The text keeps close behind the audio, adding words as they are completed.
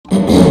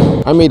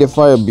I made a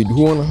fire beat.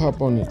 Who wanna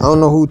hop on it? I don't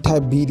know who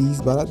type beat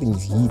these, but I think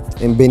it's Yeat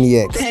and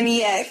Bnyx.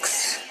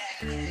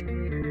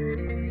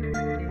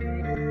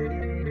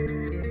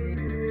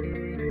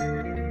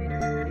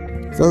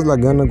 Sounds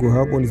like Gunna go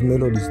hop on these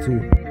melodies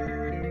too.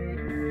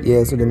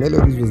 Yeah, so the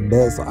melodies was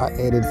bad, so I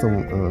added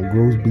some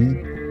gross beat,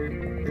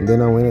 and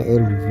then I went and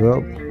added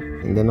reverb,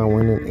 and then I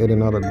went and added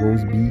another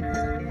gross beat,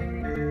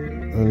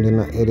 and then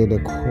I added a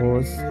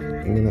chorus,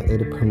 and then I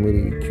added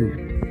primary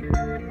EQ.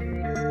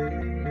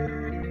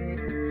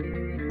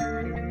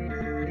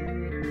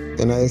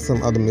 Then I added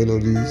some other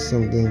melodies,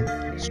 something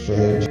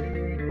strange.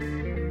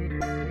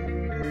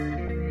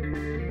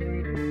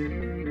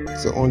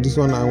 So on this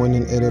one I went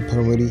and added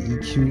primary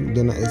EQ,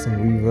 then I added some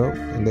reverb,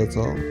 and that's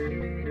all.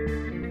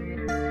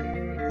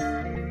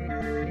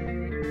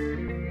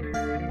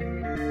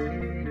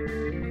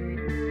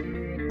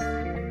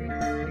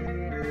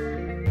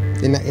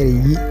 Then I added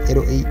Yeat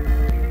 808.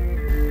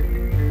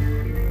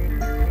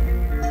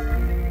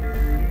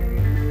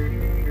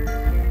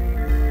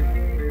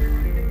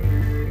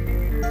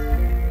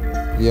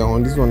 Yeah,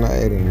 on this one I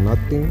added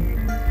nothing.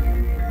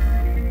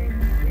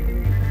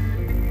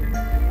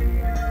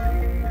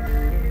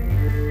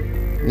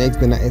 Next,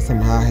 then I add some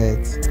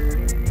hi-hats.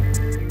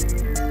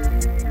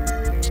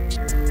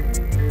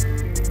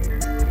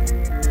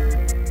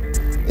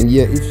 And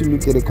yeah, if you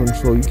look at the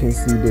control, you can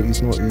see that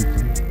it's not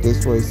even.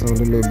 That's why it sounds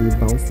a little bit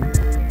bouncy.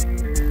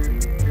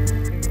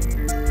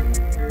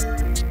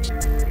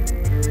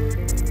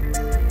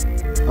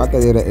 After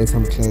that, I add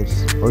some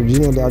claps.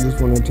 Originally, I just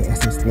wanted to add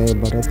some snare,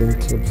 but I think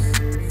claps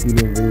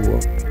fit in very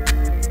well.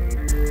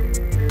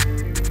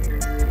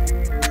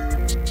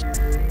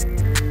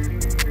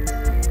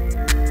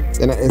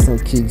 Then I add some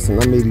kicks, and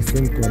I made it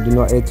simple. I did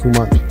not add too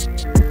much.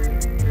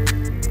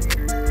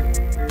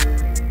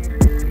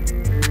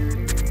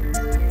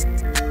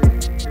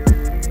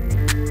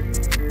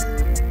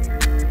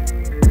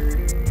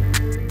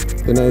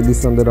 Then I did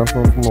some that I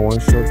found from my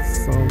one-shot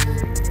sounds.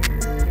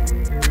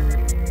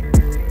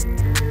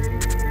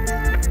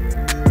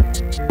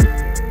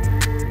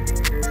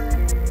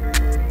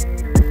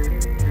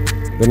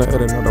 Then I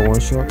add another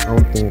one-shot. I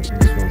don't think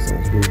this one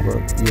sounds good,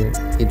 but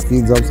yeah, it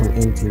fills up some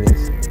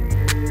emptiness.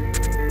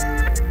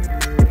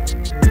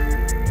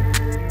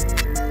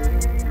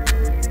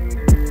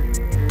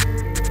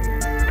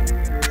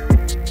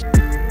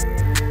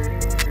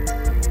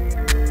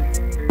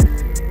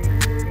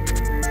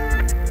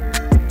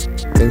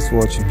 Thanks for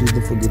watching. Please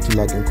don't forget to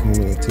like and comment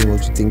and tell me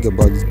what you think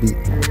about this beat.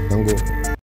 Don't go.